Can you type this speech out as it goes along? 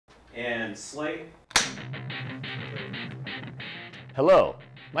And slate. Hello,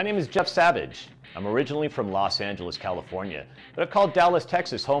 my name is Jeff Savage. I'm originally from Los Angeles, California, but I've called Dallas,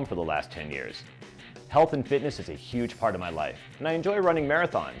 Texas home for the last 10 years. Health and fitness is a huge part of my life, and I enjoy running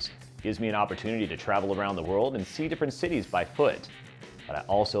marathons. It gives me an opportunity to travel around the world and see different cities by foot. But I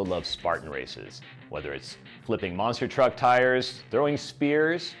also love Spartan races, whether it's flipping monster truck tires, throwing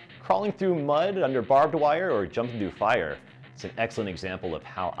spears, crawling through mud under barbed wire, or jumping through fire. It's an excellent example of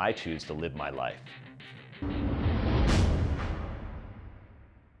how I choose to live my life.